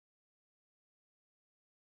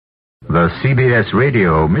The CBS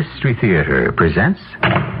Radio Mystery Theater presents...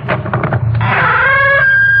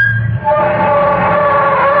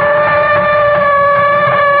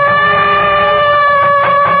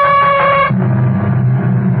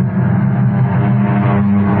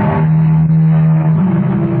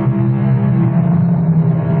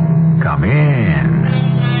 Come in.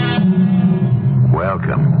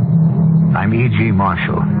 Welcome. I'm E.G.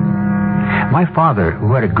 Marshall. My father,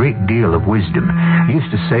 who had a great deal of wisdom,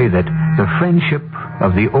 used to say that the friendship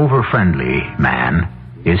of the over-friendly man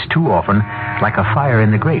is too often like a fire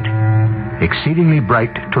in the grate, exceedingly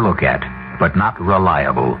bright to look at, but not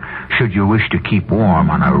reliable should you wish to keep warm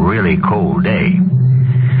on a really cold day.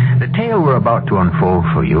 The tale we're about to unfold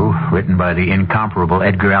for you, written by the incomparable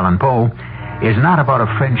Edgar Allan Poe, is not about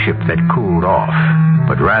a friendship that cooled off,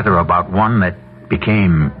 but rather about one that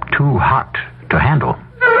became too hot to handle.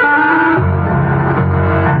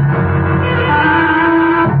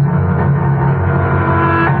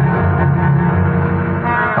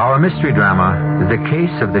 Our mystery drama, The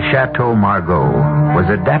Case of the Chateau Margaux, was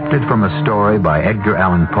adapted from a story by Edgar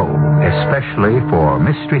Allan Poe, especially for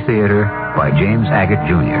Mystery Theater by James Agate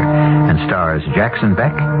Jr., and stars Jackson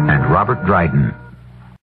Beck and Robert Dryden.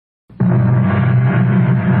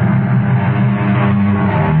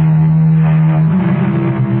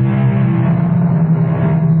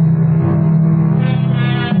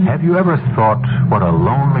 Have you ever thought what a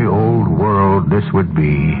lonely old world this would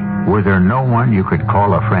be were there no one you could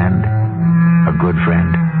call a friend? A good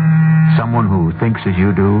friend? Someone who thinks as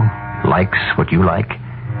you do, likes what you like,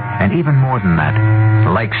 and even more than that,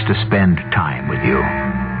 likes to spend time with you,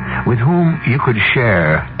 with whom you could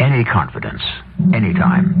share any confidence,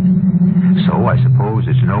 anytime. So I suppose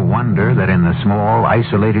it's no wonder that in the small,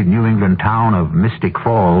 isolated New England town of Mystic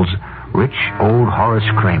Falls, rich old Horace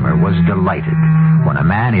Kramer was delighted when a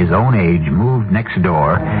man his own age moved next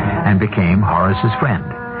door and became Horace's friend.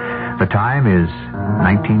 The time is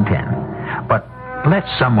 1910. But let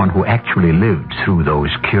someone who actually lived through those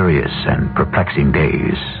curious and perplexing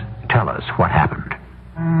days tell us what happened.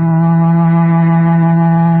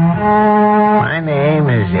 My name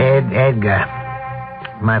is Edgar.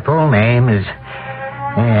 My full name is...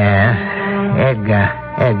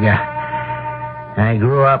 Edgar. I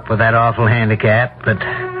grew up with that awful handicap, but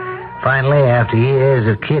finally, after years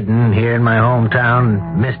of kidding here in my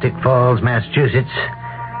hometown, Mystic Falls, Massachusetts,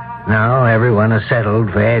 now everyone is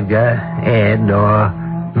settled for Edgar, Ed, or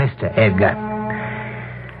Mr. Edgar.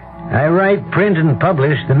 I write, print, and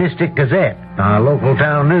publish the Mystic Gazette, our local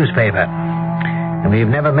town newspaper. And we've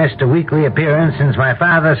never missed a weekly appearance since my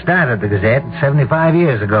father started the Gazette 75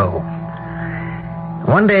 years ago.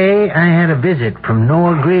 One day, I had a visit from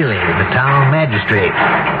Noah Greeley, the town magistrate.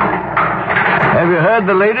 Have you heard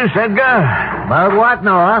the latest, Edgar? About what,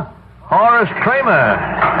 Noah? Horace Kramer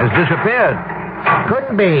has disappeared.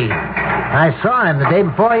 Couldn't be. I saw him the day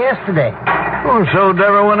before yesterday. Well, so did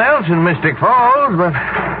everyone else in Mystic Falls, but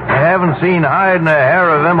I haven't seen hide nor hair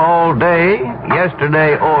of him all day,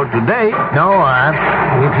 yesterday or today. Noah,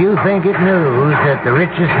 if you think it news that the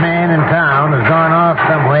richest man in town has gone off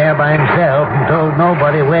somewhere by himself and told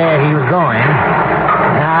nobody where he was going,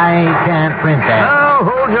 I can't print that. Now,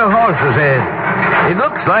 hold your horses, Ed. It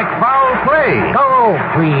looks like foul play. Oh,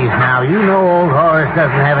 please, now. You know old Horace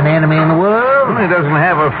doesn't have an enemy in the world. He doesn't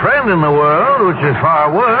have a friend in the world, which is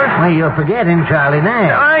far worse. Well, you're forgetting Charlie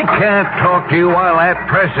Nash. I can't talk to you while that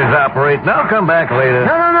press is operating. I'll come back later.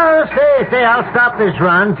 No. Stay. I'll stop this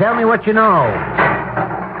run. Tell me what you know.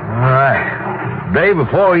 All right. Day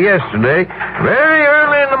before yesterday, very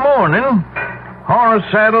early in the morning, Horace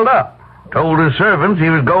saddled up. Told his servants he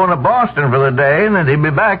was going to Boston for the day and that he'd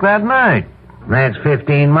be back that night. That's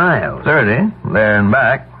 15 miles. 30, there and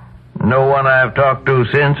back. No one I've talked to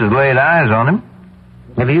since has laid eyes on him.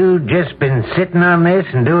 Have you just been sitting on this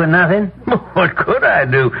and doing nothing? What could I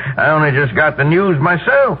do? I only just got the news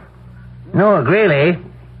myself. Noah Greeley,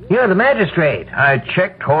 you're the magistrate. I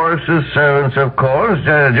checked Horace's servants, of course,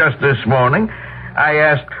 just this morning. I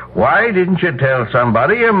asked, why didn't you tell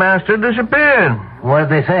somebody your master disappeared? What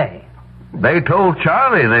did they say? They told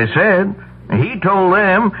Charlie, they said. He told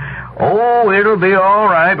them, oh, it'll be all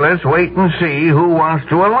right. Let's wait and see who wants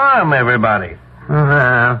to alarm everybody.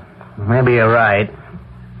 Maybe you're right.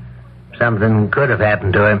 Something could have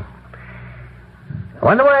happened to him. I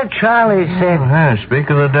wonder why Charlie said... Speak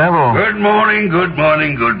of the devil. Good morning.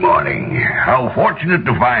 How fortunate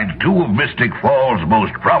to find two of Mystic Falls'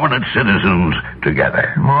 most prominent citizens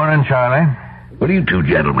together. Morning, Charlie. What are you two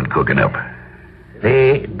gentlemen cooking up?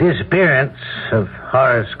 The disappearance of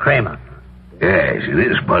Horace Kramer. Yes, it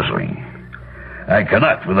is puzzling. I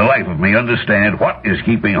cannot for the life of me understand what is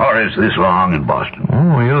keeping Horace this long in Boston.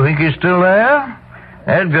 Oh, you think he's still there?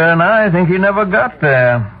 Edgar and I think he never got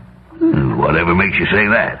there. Whatever makes you say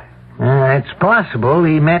that? It's possible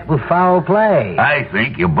he met with foul play. I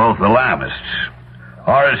think you're both alarmists.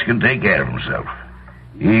 Horace can take care of himself.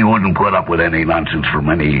 He wouldn't put up with any nonsense from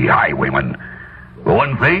any highwayman. For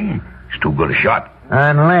one thing, he's too good a shot.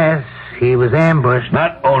 Unless he was ambushed.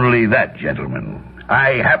 Not only that, gentlemen.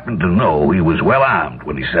 I happen to know he was well armed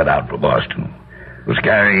when he set out for Boston. Was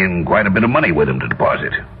carrying quite a bit of money with him to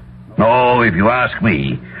deposit. No, if you ask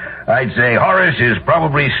me, I'd say Horace is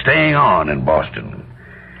probably staying on in Boston.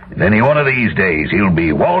 And any one of these days, he'll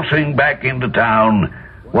be waltzing back into town,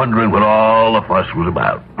 wondering what all the fuss was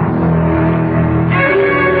about.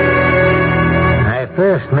 I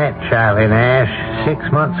first met Charlie Nash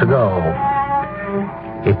 6 months ago.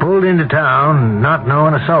 He pulled into town not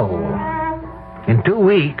knowing a soul. In 2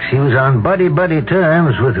 weeks, he was on buddy-buddy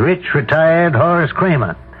terms with rich, retired Horace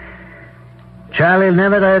Kramer. Charlie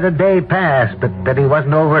never let a day pass but that he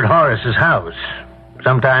wasn't over at Horace's house.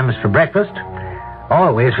 Sometimes for breakfast,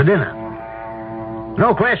 always for dinner.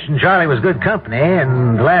 No question Charlie was good company,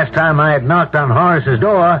 and the last time I had knocked on Horace's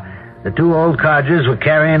door, the 2 old codgers were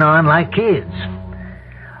carrying on like kids.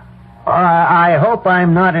 I hope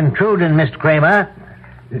I'm not intruding, Mr. Kramer.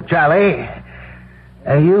 Charlie,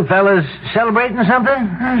 are you fellas celebrating something?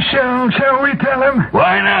 Shall we tell him?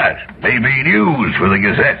 Why not? Maybe news for the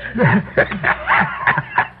Gazette.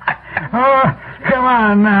 Oh, come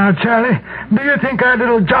on now, Charlie. Do you think our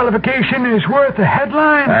little jollification is worth a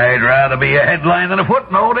headline? I'd rather be a headline than a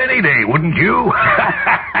footnote any day, wouldn't you?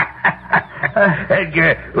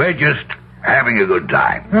 Edgar, we're just having a good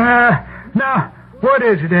time. Now, what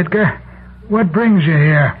is it, Edgar? What brings you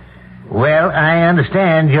here? Well, I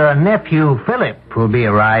understand your nephew, Philip, will be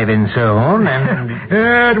arriving soon, and...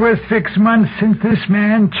 It was 6 months since this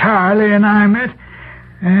man, Charlie, and I met,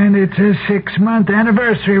 and it's his 6-month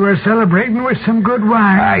anniversary we're celebrating with some good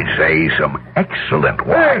wine. I'd say some excellent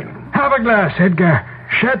wine. Hey, have a glass, Edgar.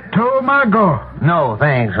 Chateau, Margaux. No,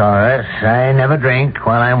 thanks, Horace. I never drink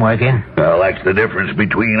while I'm working. Well, that's the difference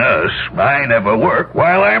between us. I never work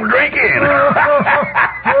while I'm drinking.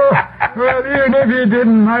 Well, even if you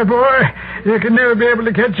didn't, my boy, you can never be able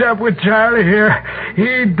to catch up with Charlie here.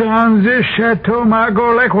 He downs this Chateau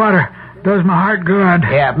Margaux like water. Does my heart good.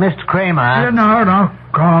 Yeah, Mr. Kramer. No, don't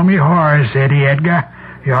call me Horace, Eddie, Edgar.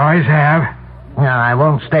 You always have. No, I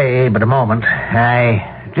won't stay but a moment.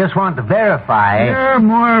 I just want to verify... You're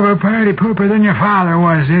more of a party pooper than your father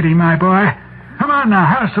was, Eddie, my boy. Come on now,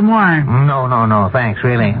 have some wine. No, thanks,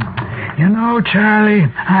 really. You know, Charlie,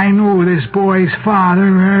 I knew this boy's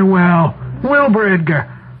father very well. Wilbur Edgar.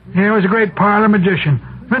 He was a great parlor magician.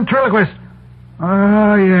 Ventriloquist.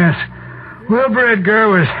 Oh, yes. Wilbur Edgar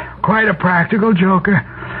was quite a practical joker.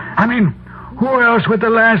 I mean, who else with the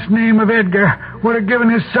last name of Edgar would have given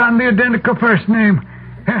his son the identical first name?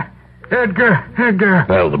 Edgar.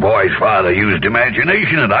 Well, the boy's father used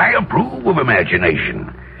imagination, and I approve of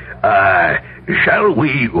imagination. Shall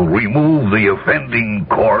we remove the offending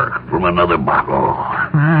cork from another bottle?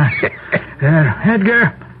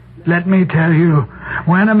 Edgar, let me tell you,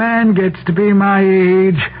 when a man gets to be my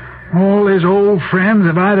age, all his old friends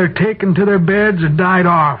have either taken to their beds or died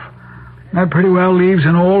off. That pretty well leaves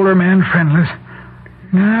an older man friendless.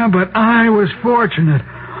 Yeah, but I was fortunate.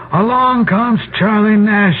 Along comes Charlie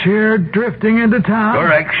Nash here, drifting into town.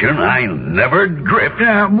 Correction, I never drift.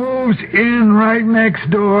 Yeah, moves in right next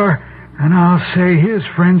door. And I'll say his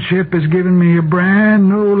friendship has given me a brand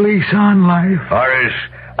new lease on life. Horace,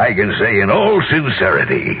 I can say in all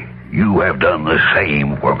sincerity, you have done the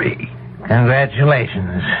same for me.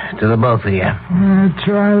 Congratulations to the both of you.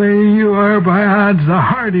 Charlie, you are by odds the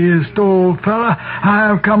hardiest old fella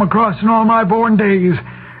I've come across in all my born days.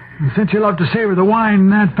 And since you love to savor the wine in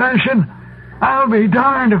that fashion, I'll be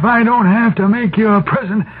darned if I don't have to make you a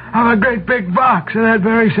present of a great big box of that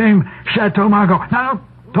very same Chateau Margaux. Now,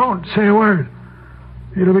 don't say a word.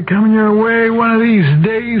 It'll be coming your way one of these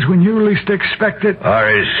days when you least expect it.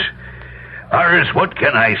 Horace, what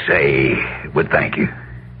can I say but thank you?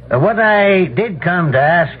 What I did come to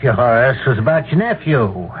ask you, Horace, was about your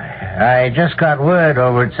nephew. I just got word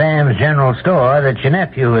over at Sam's General Store that your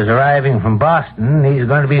nephew is arriving from Boston. He's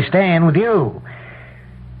going to be staying with you.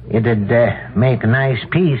 It'd make a nice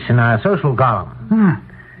piece in our social column.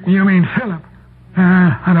 You mean Philip?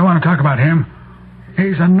 I don't want to talk about him.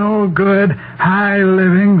 He's a no-good,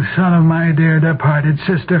 high-living son of my dear departed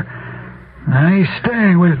sister. And he's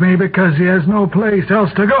staying with me because he has no place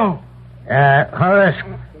else to go. Horace,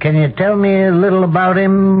 can you tell me a little about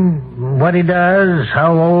him? What he does,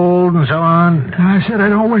 how old, and so on? I said I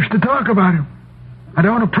don't wish to talk about him. I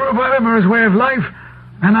don't approve of him or his way of life,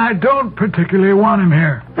 and I don't particularly want him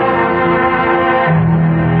here.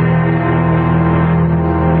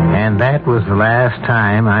 And that was the last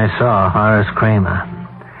time I saw Horace Kramer.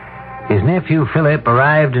 His nephew Philip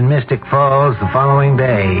arrived in Mystic Falls the following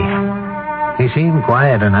day. He seemed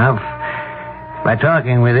quiet enough. By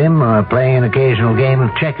talking with him or playing an occasional game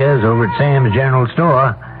of checkers over at Sam's General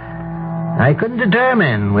Store, I couldn't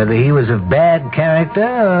determine whether he was of bad character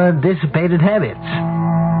or dissipated habits.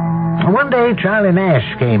 One day, Charlie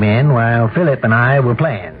Nash came in while Philip and I were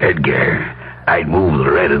playing. Edgar, I'd move the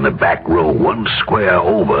red in the back row one square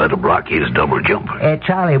over to block his double jumper.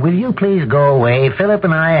 Charlie, will you please go away? Philip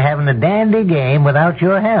and I are having a dandy game without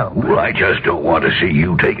your help. Well, I just don't want to see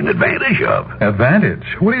you taken advantage of. Advantage?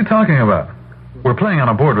 What are you talking about? We're playing on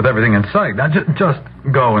a board with everything in sight. Now, just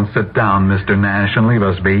go and sit down, Mr. Nash, and leave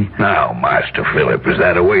us be. Now, Master Philip, is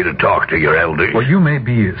that a way to talk to your elders? Well, you may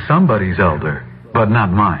be somebody's elder, but not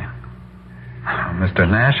mine. Mr.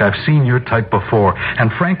 Nash, I've seen your type before,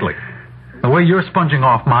 and frankly, the way you're sponging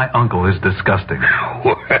off my uncle is disgusting.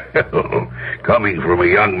 Well, coming from a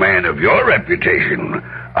young man of your reputation,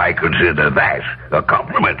 I consider that a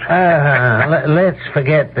compliment. Let's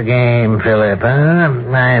forget the game, Philip.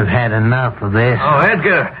 I've had enough of this. Oh,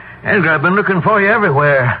 Edgar, I've been looking for you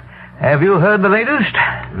everywhere. Have you heard the latest?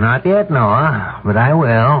 Not yet, Noah, but I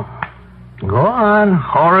will. Go on.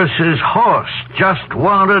 Horace's horse just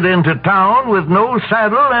wandered into town with no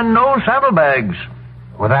saddle and no saddlebags.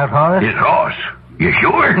 Without Horace? His horse? You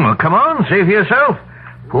sure? Well, come on, see for yourself.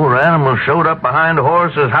 Poor animal showed up behind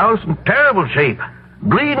Horace's house in terrible shape.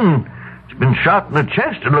 Bleeding. It's been shot in the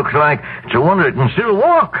chest, it looks like. It's a wonder it can still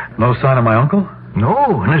walk. No sign of my uncle?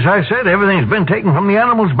 No, and as I said, everything's been taken from the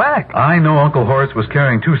animal's back. I know Uncle Horace was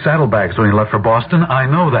carrying 2 saddlebags when he left for Boston. I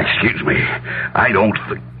know that. Excuse me. I don't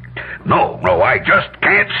think... No, I just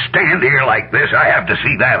can't stand here like this. I have to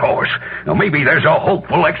see that horse. Now, maybe there's a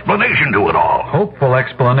hopeful explanation to it all. Hopeful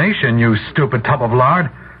explanation, you stupid tub of lard.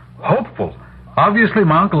 Hopeful? Obviously,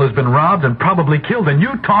 my uncle has been robbed and probably killed, and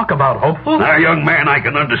you talk about hopeful? Now, young man, I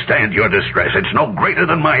can understand your distress. It's no greater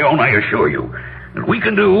than my own, I assure you. And we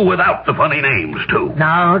can do without the funny names, too.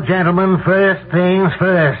 Now, gentlemen, first things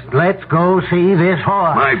first. Let's go see this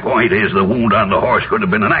horse. My point is the wound on the horse could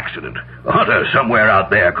have been an accident. A hunter somewhere out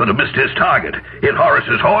there could have missed his target, hit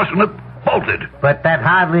Horace's horse, and it bolted. But that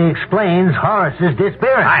hardly explains Horace's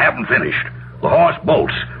disappearance. I haven't finished. The horse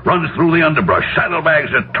bolts, runs through the underbrush,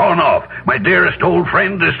 saddlebags are torn off. My dearest old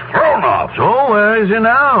friend is thrown off. So, where is he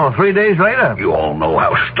now, 3 days later? You all know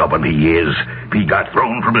how stubborn he is. If he got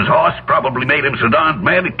thrown from his horse, probably made him so darned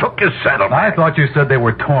mad he took his saddlebag. I thought you said they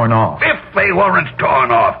were torn off. If they weren't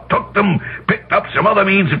torn off, took them, picked up some other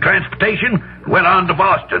means of transportation, went on to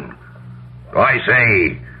Boston. So I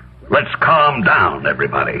say, let's calm down,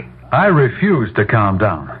 everybody. I refuse to calm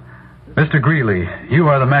down. Mr. Greeley, you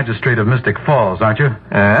are the magistrate of Mystic Falls, aren't you?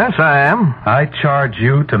 Yes, I am. I charge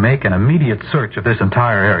you to make an immediate search of this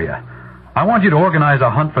entire area. I want you to organize a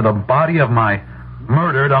hunt for the body of my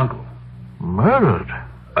murdered uncle. Murdered?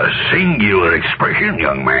 A singular expression,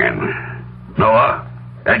 young man. Noah,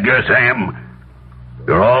 Edgar, Sam,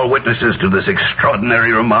 you're all witnesses to this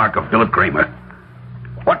extraordinary remark of Philip Kramer.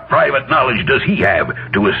 What private knowledge does he have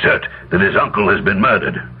to assert that his uncle has been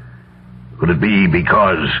murdered? Could it be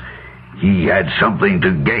because he had something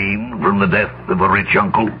to gain from the death of a rich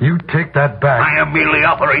uncle? You take that back. I am merely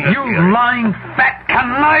offering a You theory. lying, fat,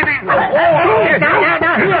 conniving... Now, here,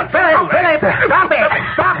 Philip, stop it.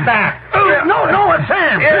 Stop that. No, it's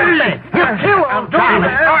Sam. You kill old Tommy.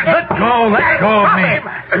 Let go of me.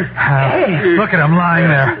 Look at him lying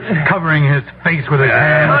there, covering his face with his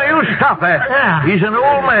hands. Now, you stop that. He's an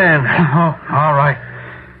old man. Oh, all right.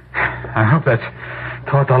 I hope that's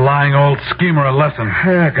taught the lying old schemer a lesson.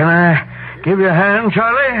 Can I give you a hand,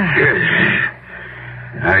 Charlie? Yes.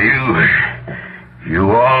 Now,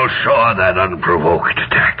 you all saw that unprovoked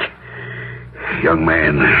attack. Young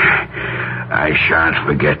man, I shan't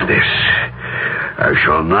forget this. I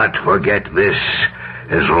shall not forget this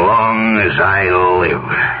as long as I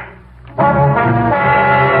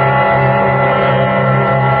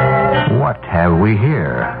live. What have we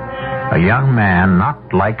here? A young man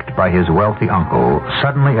not liked by his wealthy uncle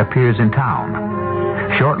suddenly appears in town.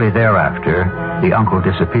 Shortly thereafter, the uncle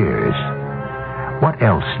disappears. What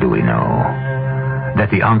else do we know?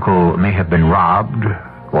 That the uncle may have been robbed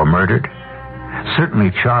or murdered?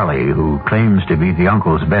 Certainly Charlie, who claims to be the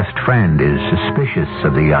uncle's best friend, is suspicious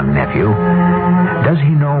of the young nephew. Does he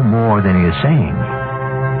know more than he is saying?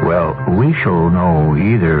 Well, we shall know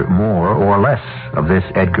either more or less of this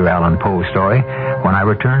Edgar Allan Poe story when I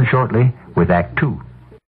return shortly with Act 2.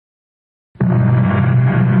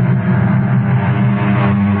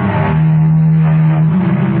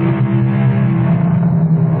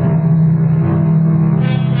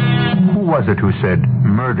 was it who said,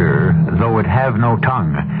 "Murder, though it have no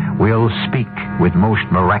tongue, will speak with most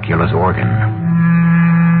miraculous organ"?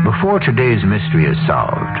 Before today's mystery is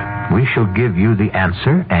solved, we shall give you the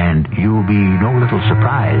answer, and you'll be no little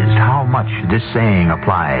surprised how much this saying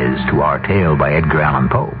applies to our tale by Edgar Allan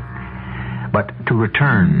Poe. But to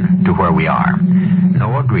return to where we are,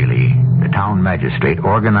 Noah Greeley, the town magistrate,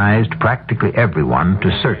 organized practically everyone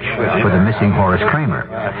to search for the missing Horace Kramer.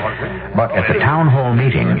 But at the town hall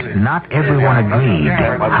meeting, not everyone agreed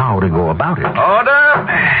how to go about it.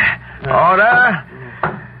 Order!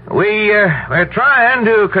 We're trying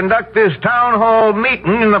to conduct this town hall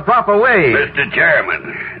meeting in the proper way. Mr.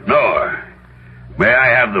 Chairman, Noah, may I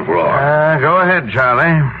have the floor? Go ahead,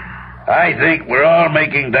 Charlie. I think we're all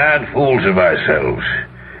making darn fools of ourselves.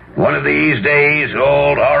 One of these days,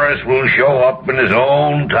 old Horace will show up in his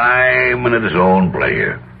own time and at his own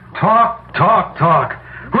pleasure. Talk.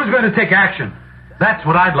 Who's going to take action? That's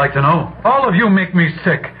what I'd like to know. All of you make me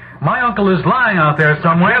sick. My uncle is lying out there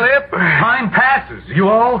somewhere. Philip! Time passes. You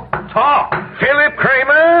all talk. Philip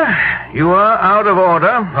Kramer, you are out of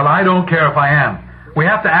order. Well, I don't care if I am. We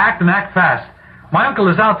have to act and act fast. My uncle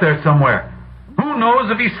is out there somewhere. Who knows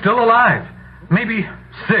if he's still alive? Maybe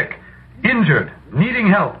sick, injured, needing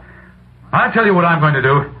help. I'll tell you what I'm going to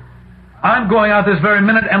do. I'm going out this very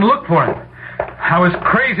minute and look for him. I was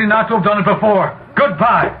crazy not to have done it before.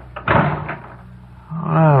 Goodbye.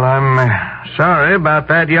 Well, I'm sorry about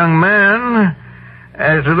that young man.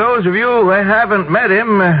 As to those of you who haven't met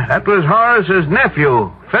him, that was Horace's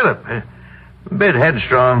nephew, Philip. A bit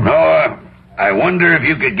headstrong. Noah, I wonder if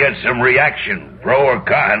you could get some reaction, pro or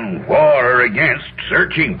con, for or against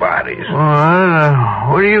searching parties.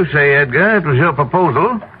 Well, what do you say, Edgar? It was your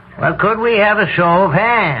proposal. Well, could we have a show of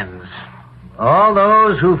hands? All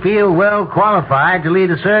those who feel well qualified to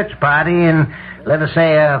lead a search party in, let us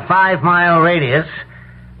say, a 5-mile radius,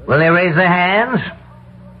 will they raise their hands?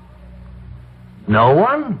 No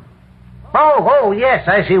one? Oh, yes,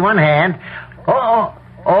 I see one hand.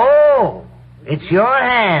 Oh, it's your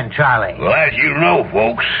hand, Charlie. Well, as you know,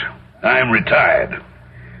 folks, I'm retired.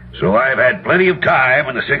 So I've had plenty of time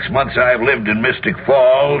in the 6 months I've lived in Mystic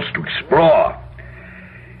Falls to explore.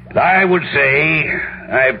 And I would say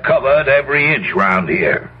I've covered every inch round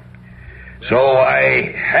here. So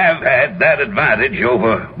I have had that advantage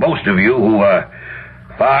over most of you who are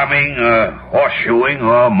farming, horseshoeing,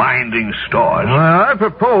 or minding stores. Well, I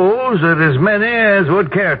propose that as many as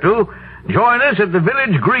would care to join us at the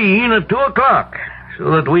village green at 2 o'clock,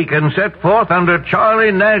 so that we can set forth under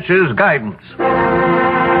Charlie Nash's guidance.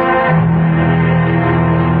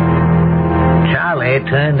 Charlie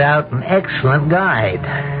turned out an excellent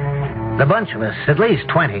guide. The bunch of us, at least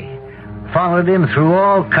 20, followed him through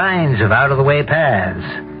all kinds of out-of-the-way paths,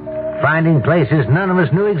 finding places none of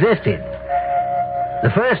us knew existed.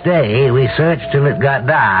 The first day, we searched till it got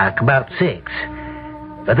dark, about 6.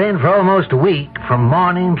 But then for almost a week, from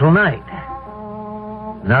morning till night,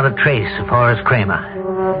 not a trace of Horace Kramer.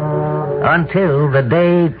 Until the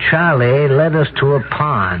day Charlie led us to a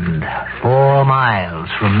pond 4 miles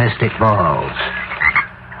from Mystic Falls.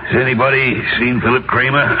 Has anybody seen Philip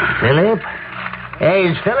Kramer? Philip? Hey,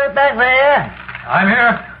 is Philip back there? I'm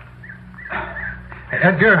here.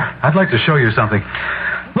 Edgar, I'd like to show you something.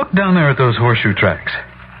 Look down there at those horseshoe tracks.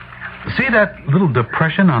 See that little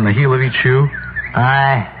depression on the heel of each shoe?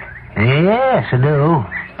 Yes, I do.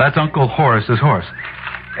 That's Uncle Horace's horse.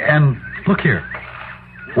 And look here,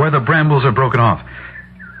 where the brambles are broken off.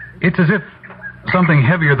 It's as if something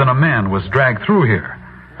heavier than a man was dragged through here.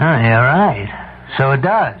 Oh, you're right. So it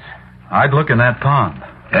does. I'd look in that pond.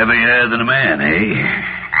 Heavier than a man, eh?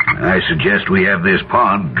 I suggest we have this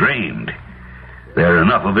pond drained. There are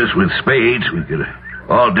enough of us with spades, we could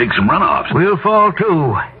all dig some runoffs. We'll fall,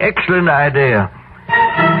 too. Excellent idea.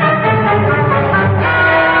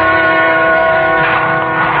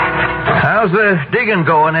 How's the digging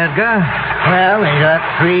going, Edgar? Well, they got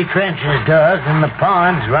 3 trenches dug, and the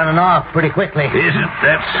pond's running off pretty quickly. Isn't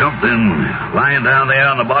that something lying down there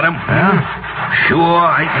on the bottom? Yeah? Sure,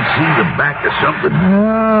 I can see the back of something.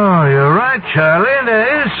 Oh, you're right, Charlie.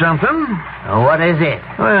 There is something. What is it?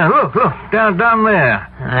 Well, look, down there.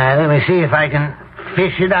 Let me see if I can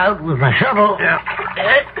fish it out with my shovel. Yeah.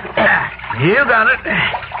 You got it.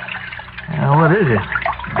 What is it?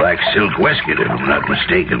 Black silk waistcoat, if I'm not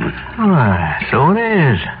mistaken. Why, so it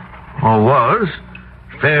is. Or was.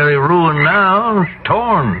 Fairly ruined now.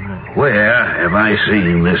 Torn. Where have I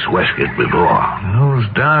seen this waistcoat before? Those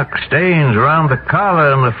dark stains around the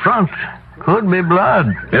collar and the front. Could be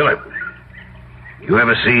blood. Philip, you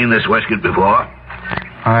ever seen this waistcoat before?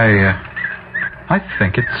 I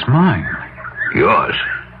think it's mine. Yours?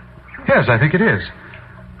 Yes, I think it is.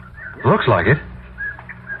 Looks like it.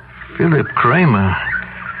 Philip Kramer,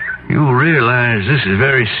 you realize this is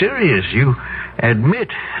very serious. You admit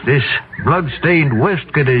this blood-stained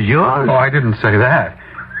waistcoat is yours? Oh, I didn't say that.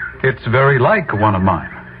 It's very like one of mine.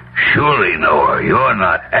 Surely, Noah, you're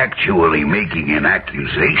not actually making an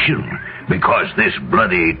accusation, because this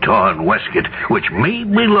bloody, torn waistcoat, which may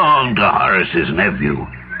belong to Horace's nephew,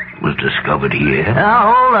 was discovered here.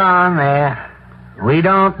 Now, hold on there. We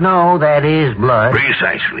don't know that is blood.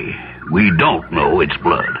 Precisely. We don't know it's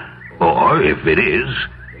blood. Or, if it is,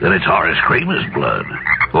 then it's Horace Kramer's blood.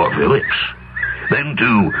 Or Philip's. Then,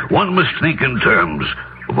 too, one must think in terms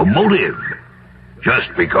of a motive.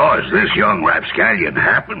 Just because this young rapscallion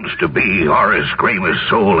happens to be Horace Kramer's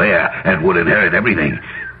sole heir and would inherit everything,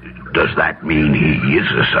 does that mean he is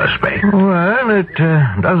a suspect? Well, it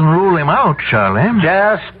doesn't rule him out, Charlie.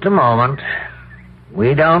 Just a moment.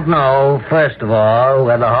 We don't know, first of all,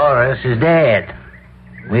 whether Horace is dead.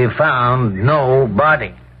 We've found no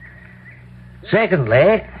body.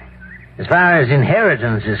 Secondly, as far as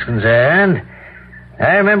inheritance is concerned,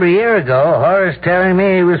 I remember a year ago Horace telling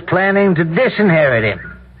me he was planning to disinherit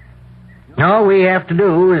him. All we have to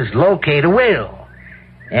do is locate a will.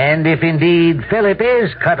 And if indeed Philip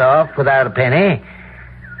is cut off without a penny,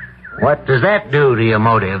 what does that do to your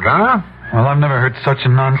motive, huh? Well, I've never heard such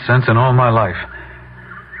nonsense in all my life.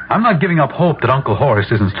 I'm not giving up hope that Uncle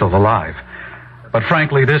Horace isn't still alive. But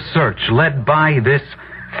frankly, this search, led by this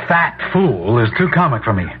fat fool, is too comic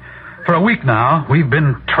for me. For a week now, we've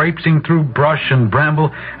been traipsing through brush and bramble,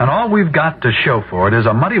 and all we've got to show for it is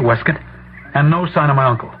a muddy waistcoat and no sign of my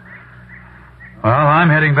uncle. Well, I'm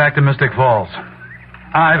heading back to Mystic Falls.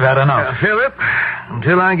 I've had enough. Philip,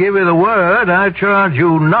 until I give you the word, I charge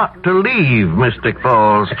you not to leave Mystic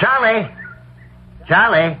Falls. Charlie,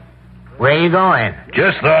 where are you going?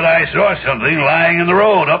 Just thought I saw something lying in the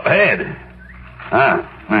road up ahead.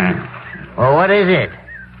 Well, what is it?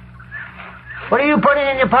 What are you putting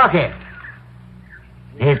in your pocket?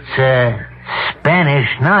 It's a Spanish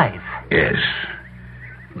knife. Yes.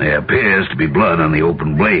 There appears to be blood on the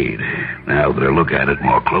open blade, now that I look at it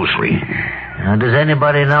more closely. Now, does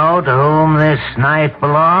anybody know to whom this knife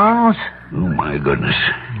belongs? Oh, my goodness.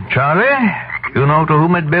 Charlie, you know to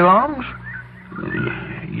whom it belongs?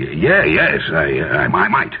 Yes, I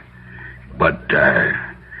might. But,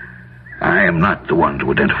 I am not the one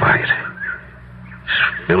to identify it.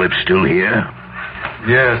 Is Philip still here?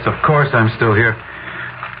 Yes, of course I'm still here.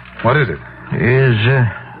 What is it? Is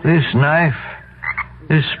this knife,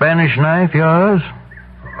 this Spanish knife, yours?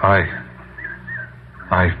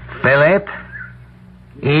 Philip,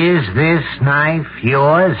 is this knife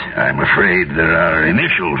yours? I'm afraid there are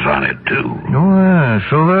initials on it, too. Oh,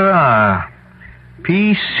 so there are.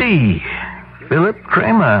 P.C. Philip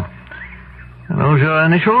Kramer. Are those your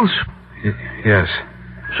initials? Yes.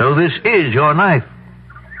 So this is your knife?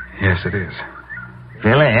 Yes, it is.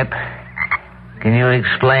 Philip, can you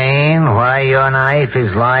explain why your knife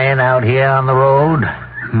is lying out here on the road?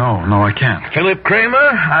 No, I can't. Philip Kramer,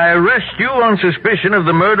 I arrest you on suspicion of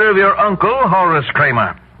the murder of your uncle, Horace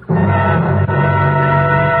Kramer.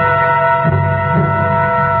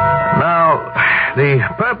 Now, the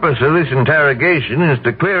purpose of this interrogation is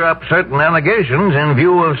to clear up certain allegations in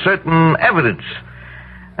view of certain evidence.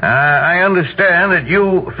 I understand that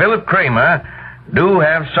you, Philip Kramer, do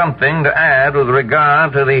have something to add with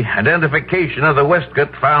regard to the identification of the waistcoat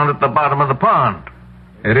found at the bottom of the pond.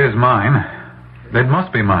 It is mine. It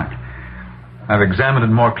must be mine. I've examined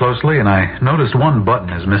it more closely, and I noticed one button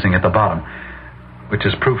is missing at the bottom, which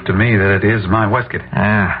is proof to me that it is my waistcoat.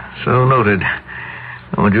 So noted.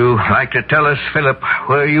 Would you like to tell us, Philip,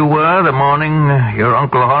 where you were the morning your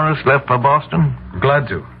Uncle Horace left for Boston? Glad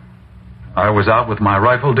to. I was out with my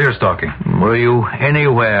rifle deer stalking. Were you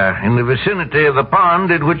anywhere in the vicinity of the pond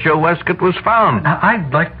in which your waistcoat was found?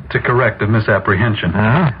 I'd like to correct a misapprehension.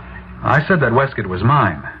 I said that waistcoat was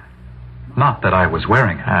mine, not that I was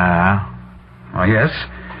wearing it. Yes.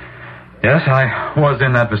 Yes, I was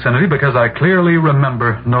in that vicinity because I clearly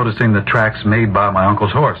remember noticing the tracks made by my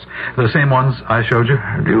uncle's horse. The same ones I showed you.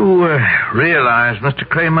 Do you realize, Mr.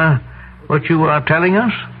 Kramer, what you are telling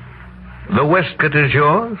us? The waistcoat is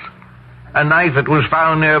yours. A knife that was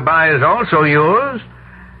found nearby is also yours.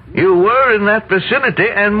 You were in that vicinity,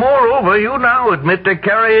 and moreover, you now admit to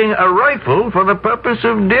carrying a rifle for the purpose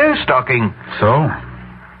of deer stalking. So?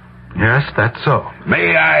 Yes, that's so.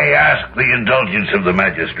 May I ask the indulgence of the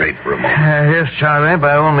magistrate for a moment? Yes, Charlie,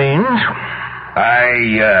 by all means.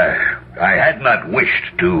 I had not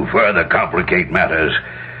wished to further complicate matters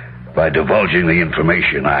by divulging the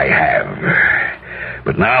information I have.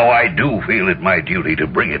 But now I do feel it my duty to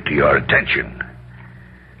bring it to your attention.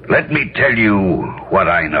 Let me tell you what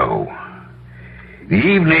I know. The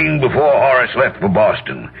evening before Horace left for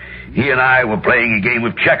Boston, he and I were playing a game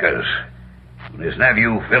of checkers when his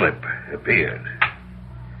nephew Philip appeared.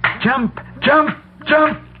 Jump, jump,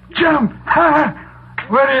 jump, jump. Ha!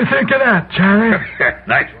 What do you think of that, Charlie?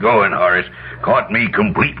 Nice going, Horace. Caught me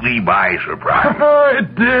completely by surprise. Oh,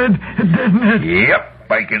 it did, didn't it?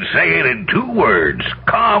 Yep, I can say it in 2 words.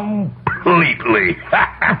 Completely.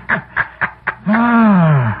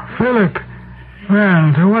 Ah, Philip.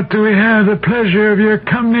 Well, to what do we have the pleasure of your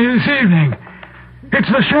company this evening? It's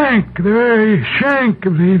the shank, the very shank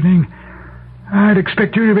of the evening. I'd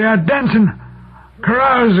expect you to be out dancing,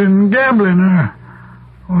 carousing, gambling, or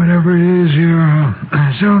whatever it is you're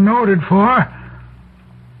so noted for.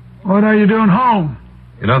 What are you doing home?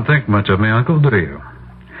 You don't think much of me, Uncle, do you?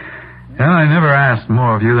 And I never asked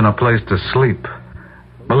more of you than a place to sleep.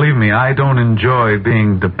 Believe me, I don't enjoy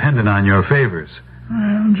being dependent on your favors.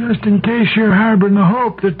 Well, just in case you're harboring the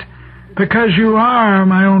hope that because you are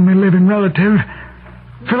my only living relative,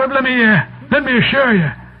 Philip, let me assure you,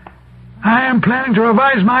 I am planning to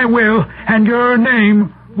revise my will, and your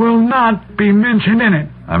name will not be mentioned in it.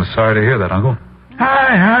 I'm sorry to hear that, Uncle.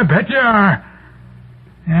 I bet you are.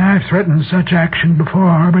 Yeah, I've threatened such action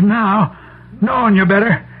before, but now, knowing you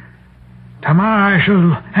better, tomorrow I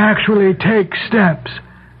shall actually take steps.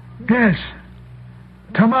 Yes.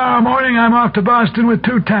 Tomorrow morning I'm off to Boston with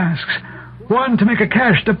 2 tasks. 1, to make a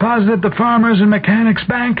cash deposit at the Farmers and Mechanics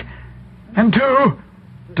Bank, and 2,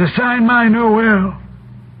 to sign my new will.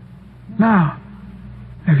 Now,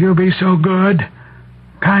 if you'll be so good,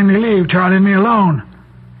 kindly leave Charlie and me alone,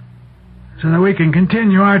 so that we can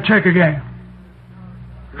continue our checker game.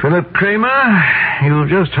 Philip Kramer, you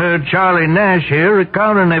just heard Charlie Nash here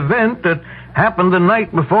recount an event that happened the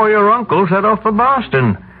night before your uncle set off for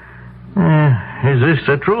Boston. Is this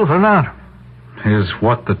the truth or not? Is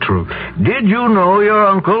what the truth? Did you know your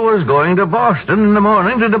uncle was going to Boston in the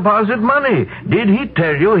morning to deposit money? Did he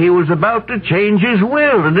tell you he was about to change his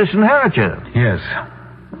will to disinherit you? Yes.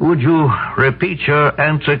 Would you repeat your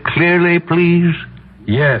answer clearly, please?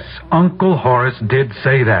 Yes, Uncle Horace did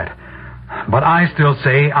say that. But I still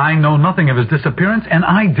say I know nothing of his disappearance, and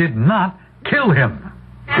I did not kill him.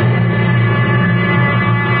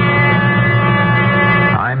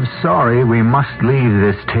 I'm sorry we must leave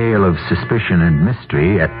this tale of suspicion and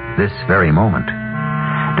mystery at this very moment.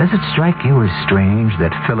 Does it strike you as strange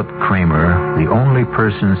that Philip Kramer, the only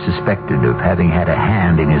person suspected of having had a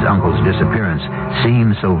hand in his uncle's disappearance,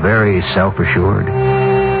 seems so very self-assured?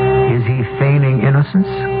 Is he feigning innocence?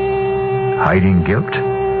 Hiding guilt?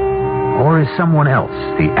 Or is someone else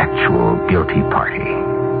the actual guilty party?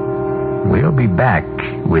 We'll be back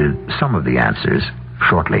with some of the answers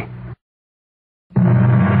shortly.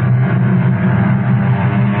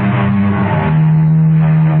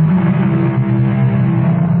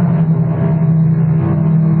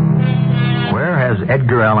 Where has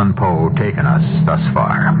Edgar Allan Poe taken us thus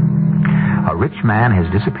far? A rich man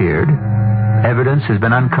has disappeared. Evidence has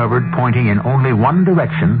been uncovered pointing in only one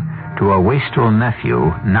direction, to a wastrel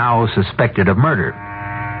nephew now suspected of murder.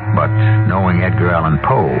 But knowing Edgar Allan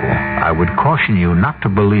Poe, I would caution you not to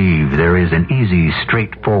believe there is an easy,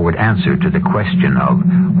 straightforward answer to the question of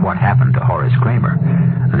what happened to Horace Kramer.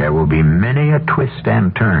 There will be many a twist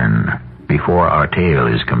and turn before our tale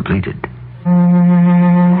is completed.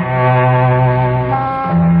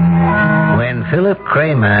 When Philip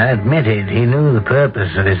Kramer admitted he knew the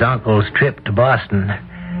purpose of his uncle's trip to Boston,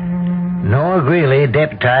 Noah Greeley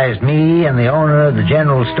deputized me and the owner of the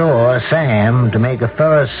general store, Sam, to make a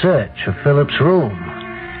thorough search of Philip's room.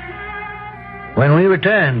 When we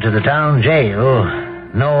returned to the town jail,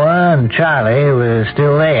 Noah and Charlie were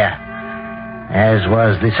still there, as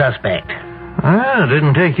was the suspect. Well, it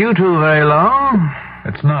didn't take you two very long.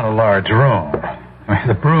 It's not a large room.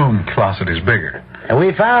 The broom closet is bigger.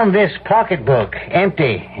 We found this pocketbook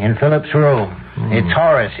empty in Philip's room. It's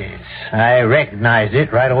Horace's. I recognized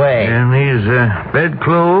it right away. And these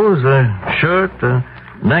bedclothes, a shirt, a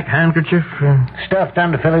neck handkerchief. Stuffed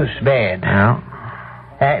under Philip's bed.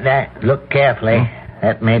 Yeah. Look carefully.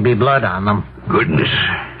 That may be blood on them. Goodness.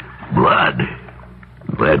 Blood.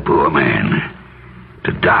 That poor man.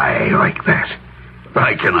 To die like that.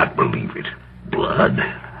 I cannot believe it. Blood.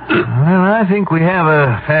 Well, I think we have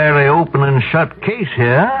a fairly open and shut case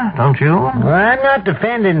here, don't you? Well, I'm not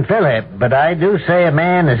defending Philip, but I do say a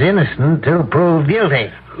man is innocent till proved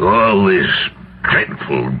guilty. All this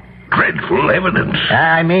dreadful, dreadful evidence.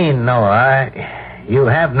 I mean, Noah, you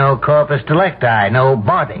have no corpus delicti, no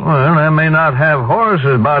body. Well, I may not have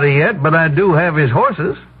Horace's body yet, but I do have his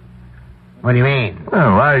horses. What do you mean?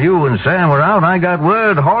 Well, while you and Sam were out, I got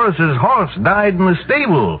word Horace's horse died in the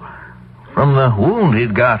stable from the wound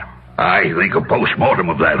he'd got. I think a post-mortem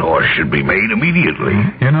of that horse should be made immediately.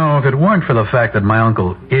 You know, if it weren't for the fact that my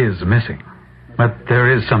uncle is missing, but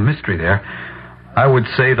there is some mystery there, I would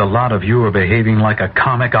say the lot of you are behaving like a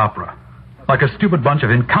comic opera. Like a stupid bunch of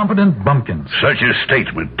incompetent bumpkins. Such a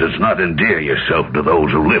statement does not endear yourself to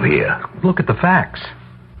those who live here. Look at the facts.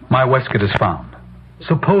 My waistcoat is found.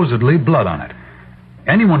 Supposedly blood on it.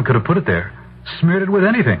 Anyone could have put it there. Smeared it with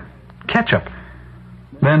anything. Ketchup.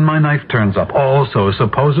 Then my knife turns up, also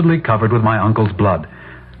supposedly covered with my uncle's blood.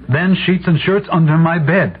 Then sheets and shirts under my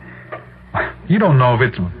bed. You don't know if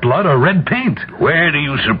it's blood or red paint. Where do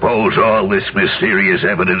you suppose all this mysterious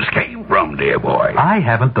evidence came from, dear boy? I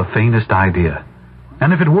haven't the faintest idea.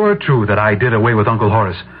 And if it were true that I did away with Uncle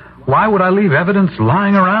Horace, why would I leave evidence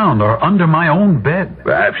lying around or under my own bed?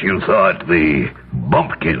 Perhaps you thought the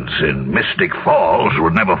bumpkins in Mystic Falls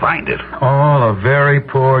would never find it. Oh, a very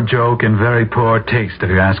poor joke and very poor taste, if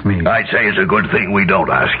you ask me. I'd say it's a good thing we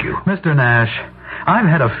don't ask you. Mr. Nash, I've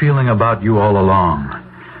had a feeling about you all along.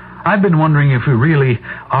 I've been wondering if you really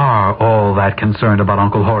are all that concerned about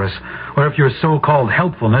Uncle Horace, or if your so-called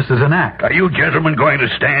helpfulness is an act. Are you gentlemen going to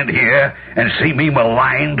stand here and see me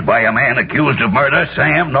maligned by a man accused of murder,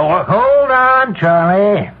 Sam, Noah? Hold on,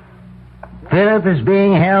 Charlie. Philip is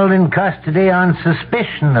being held in custody on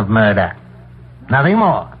suspicion of murder. Nothing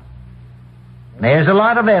more. There's a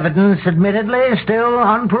lot of evidence, admittedly, still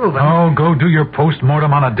unproven. Oh, go do your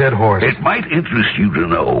post-mortem on a dead horse. It might interest you to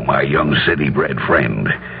know, my young city-bred friend,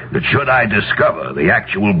 that should I discover the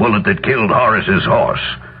actual bullet that killed Horace's horse,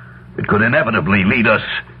 it could inevitably lead us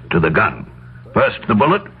to the gun. First the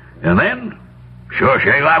bullet, and then, sure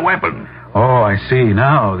shall our weapon. Oh, I see.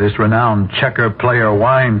 Now, this renowned checker player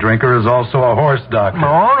wine drinker is also a horse doctor.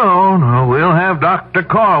 No. We'll have Dr.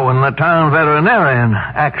 Corwin, the town veterinarian,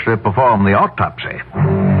 actually perform the autopsy.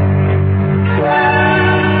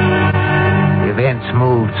 Events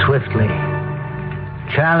moved swiftly.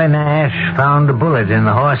 Charlie Nash found a bullet in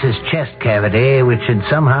the horse's chest cavity which had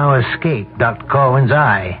somehow escaped Dr. Corwin's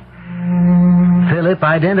eye. Philip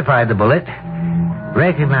identified the bullet,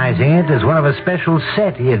 recognizing it as one of a special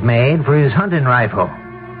set he had made for his hunting rifle.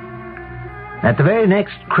 At the very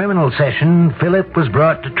next criminal session, Philip was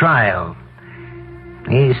brought to trial.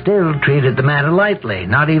 He still treated the matter lightly,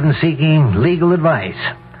 not even seeking legal advice.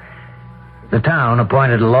 The town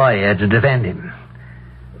appointed a lawyer to defend him.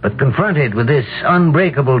 But confronted with this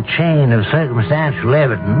unbreakable chain of circumstantial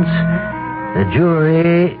evidence, the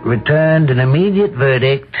jury returned an immediate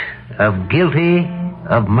verdict of guilty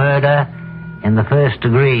of murder in the first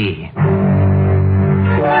degree.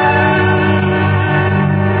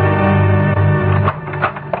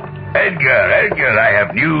 Edgar, I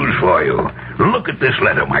have news for you. Look at this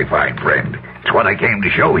letter, my fine friend. It's what I came to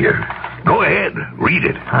show you. Go ahead, read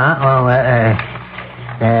it.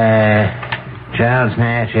 Charles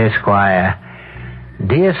Nash, Esquire.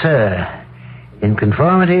 Dear Sir, in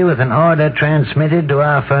conformity with an order transmitted to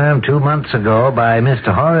our firm 2 months ago by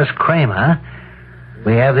Mr. Horace Kramer,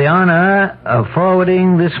 we have the honor of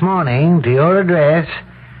forwarding this morning to your address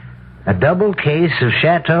a double case of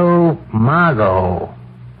Chateau Margaux,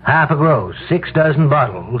 half a gross, 6 dozen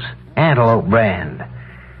bottles, Antelope brand.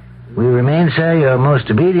 We remain, sir, your most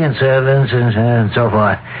obedient servants, and so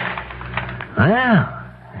forth. Well,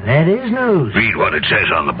 that is news. Read what it says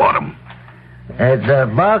on the bottom.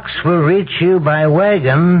 The box will reach you by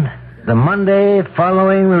wagon the Monday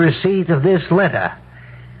following the receipt of this letter.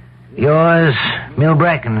 Yours,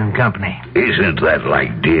 Milbracken and Company. Isn't that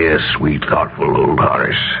like dear, sweet, thoughtful old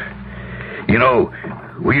Horace? You know,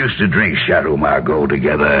 we used to drink Chateau Margaux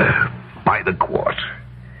together by the quart.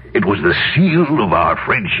 It was the seal of our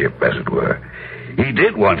friendship, as it were. He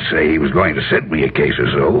did once say he was going to send me a case or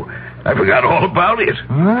so. I forgot all about it.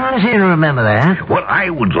 I seem to remember that. What I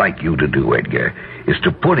would like you to do, Edgar, is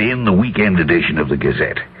to put in the weekend edition of the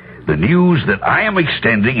Gazette the news that I am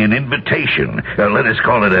extending an invitation, let us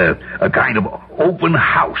call it a kind of open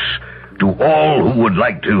house, to all who would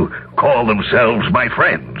like to call themselves my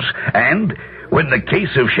friends. And when the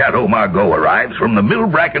case of Chateau Margaux arrives from the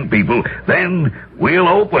Milbracken people, then we'll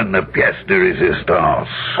open the pièce de résistance.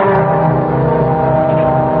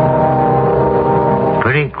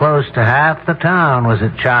 Pretty close to half the town was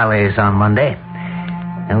at Charlie's on Monday.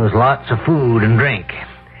 There was lots of food and drink.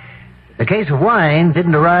 The case of wine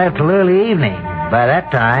didn't arrive till early evening. By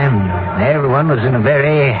that time, everyone was in a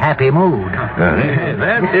very happy mood.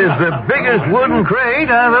 That is the biggest wooden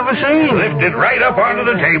crate I've ever seen. Lift it right up onto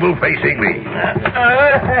the table facing me.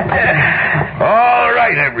 All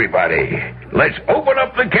right, everybody. let's open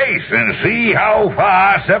up the case and see how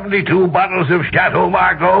far 72 bottles of Chateau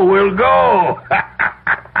Margaux will go.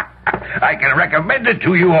 I can recommend it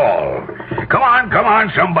to you all. Come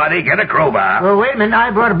on, somebody, get a crowbar. Well, wait a minute.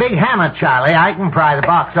 I brought a big hammer, Charlie. I can pry the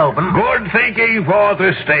box open. Good thinking, Fourth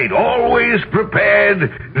Estate. Always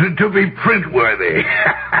prepared to be print-worthy.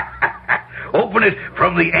 Open it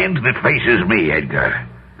from the end that faces me, Edgar.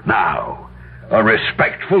 Now, a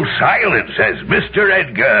respectful silence as Mr.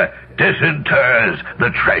 Edgar disinters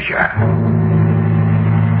the treasure.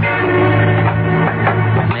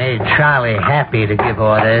 Made Charlie happy to give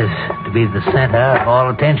orders, to be the center of all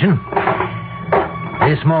attention.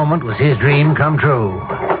 This moment was his dream come true.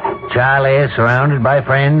 Charlie, surrounded by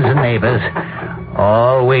friends and neighbors,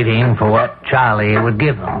 all waiting for what Charlie would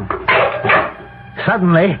give them.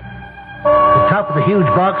 Suddenly, the top of the huge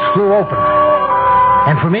box flew open,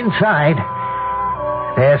 and from inside,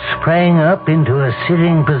 there sprang up into a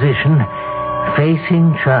sitting position,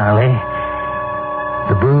 facing Charlie,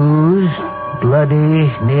 the bruised, bloody,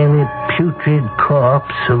 nearly putrid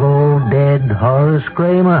corpse of old dead Horace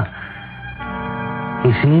Kramer.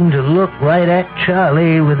 He seemed to look right at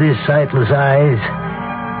Charlie with his sightless eyes.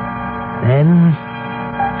 Then,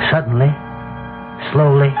 suddenly,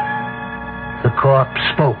 slowly, the corpse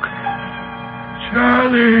spoke.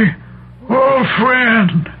 Charlie, old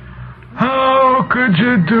friend, how could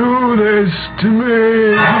you do this to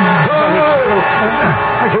me?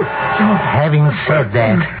 Having said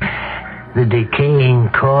that, the decaying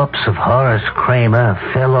corpse of Horace Kramer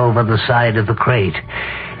fell over the side of the crate,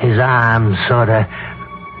 his arms sort of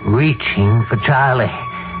reaching for Charlie.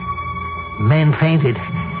 Men fainted.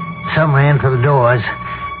 Some ran for the doors,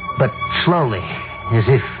 but slowly, as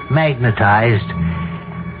if magnetized,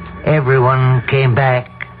 everyone came back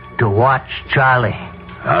to watch Charlie.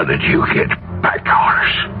 How did you get back,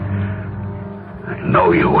 Horace? I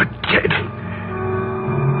know you were dead.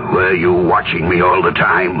 Were you watching me all the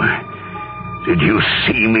time? Did you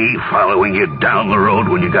see me following you down the road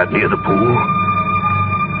when you got near the pool?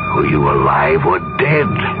 Were you alive or dead?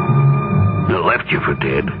 I left you for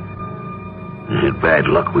dead. I had bad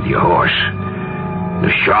luck with your horse.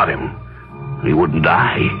 I shot him. He wouldn't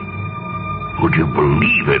die. Would you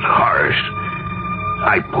believe it, Horace?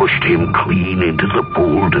 I pushed him clean into the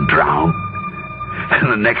pool to drown.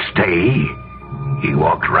 And the next day, he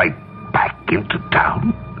walked right back into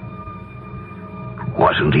town. It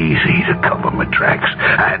wasn't easy to cover my tracks.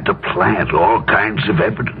 I had to plant all kinds of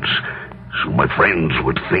evidence so my friends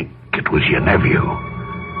would think it was your nephew.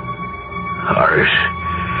 Horace,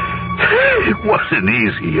 it wasn't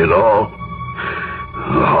easy at all.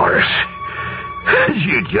 Horace,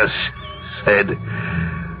 you just said,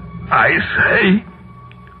 I say,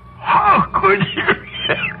 how could you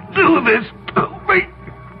do this to me?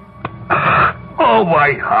 Oh,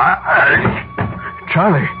 my heart.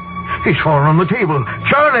 Charlie, he's fallen on the table.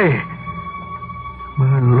 Charlie!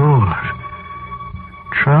 My Lord.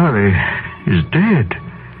 Charlie is dead.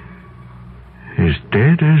 As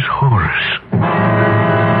dead as Horace.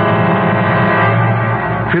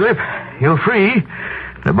 Philip, you're free.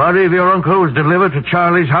 The body of your uncle was delivered to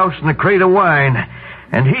Charlie's house in a crate of wine.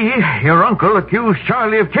 And he, your uncle, accused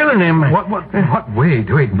Charlie of killing him. What?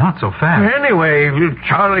 Wait, not so fast. Anyway,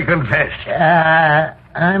 Charlie confessed.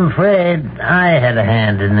 I'm afraid I had a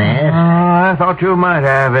hand in this. I thought you might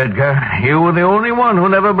have, Edgar. You were the only one who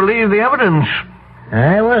never believed the evidence.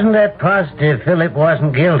 I wasn't that positive Philip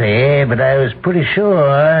wasn't guilty, but I was pretty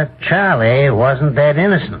sure Charlie wasn't that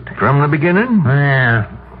innocent. From the beginning? Yeah,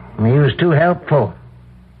 he was too helpful.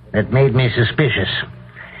 That made me suspicious.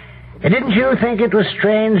 Didn't you think it was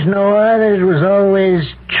strange, Noah, that it was always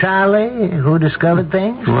Charlie who discovered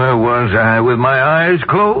things? Where was I, with my eyes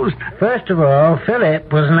closed? First of all,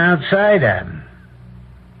 Philip was an outsider.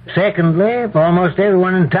 Secondly, almost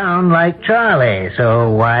everyone in town liked Charlie, so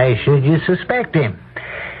why should you suspect him?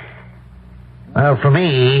 Well, for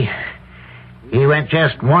me, he went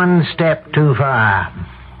just one step too far.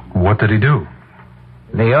 What did he do?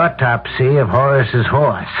 The autopsy of Horace's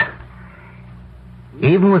horse.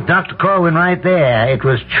 Even with Dr. Corwin right there, it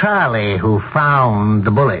was Charlie who found the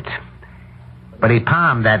bullet. But he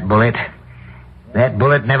palmed that bullet. That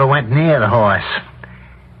bullet never went near the horse.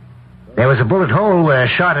 There was a bullet hole where a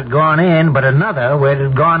shot had gone in, but another where it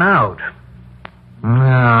had gone out.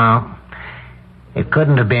 No, it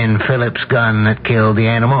couldn't have been Philip's gun that killed the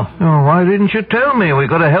animal. Oh, why didn't you tell me? We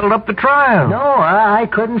could have held up the trial. No, I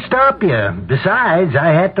couldn't stop you. Besides, I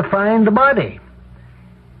had to find the body.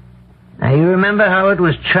 Now, you remember how it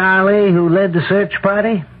was Charlie who led the search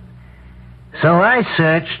party? So I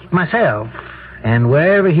searched myself, and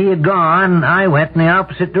wherever he had gone, I went in the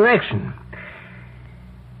opposite direction.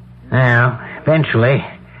 Well, eventually,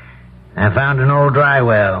 I found an old dry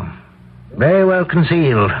well, very well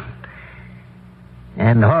concealed.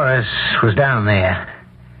 And Horace was down there,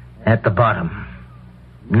 at the bottom,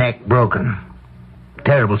 neck broken.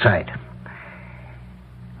 Terrible sight.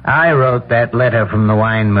 I wrote that letter from the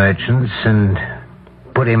wine merchants and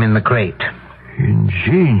put him in the crate.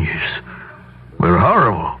 Ingenious. But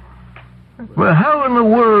horrible. Well, how in the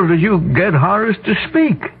world did you get Horace to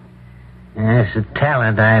speak? It's a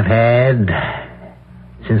talent I've had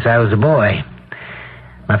since I was a boy.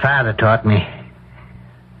 My father taught me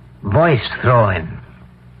voice throwing,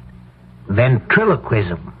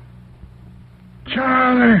 ventriloquism.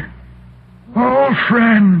 Charlie, old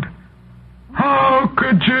friend, how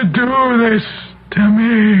could you do this to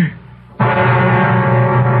me?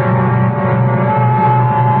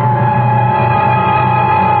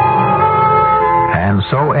 And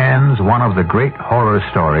so ends one of the great horror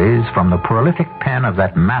stories from the prolific pen of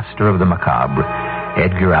that master of the macabre,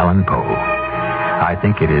 Edgar Allan Poe. I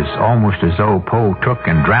think it is almost as though Poe took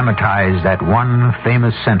and dramatized that one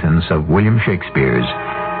famous sentence of William Shakespeare's,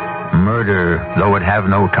 "Murder, though it have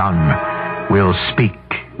no tongue, will speak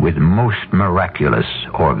with most miraculous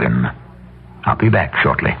organ." I'll be back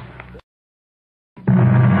shortly.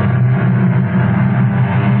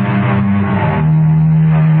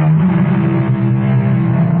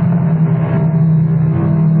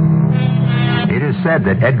 It is said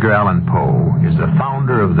that Edgar Allan Poe is the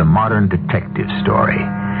founder of the modern detective story.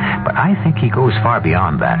 But I think he goes far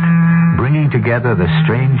beyond that, bringing together the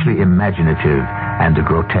strangely imaginative and the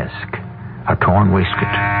grotesque. A torn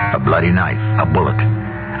waistcoat, a bloody knife, a bullet.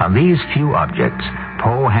 On these few objects,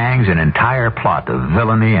 Poe hangs an entire plot of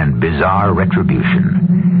villainy and bizarre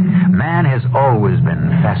retribution. Man has always been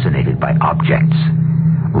fascinated by objects.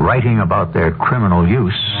 Writing about their criminal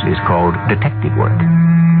use is called detective work.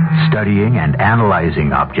 Studying and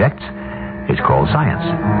analyzing objects is called science.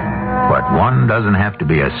 But one doesn't have to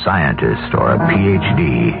be a scientist or a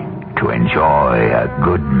PhD to enjoy a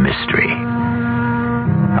good mystery.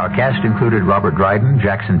 Our cast included Robert Dryden,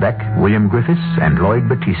 Jackson Beck, William Griffiths, and Lloyd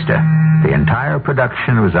Battista. The entire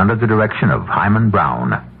production was under the direction of Hyman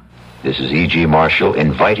Brown. This is E.G. Marshall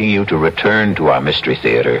inviting you to return to our Mystery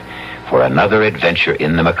Theater for another adventure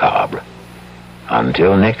in the macabre.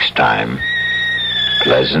 Until next time,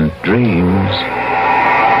 pleasant dreams.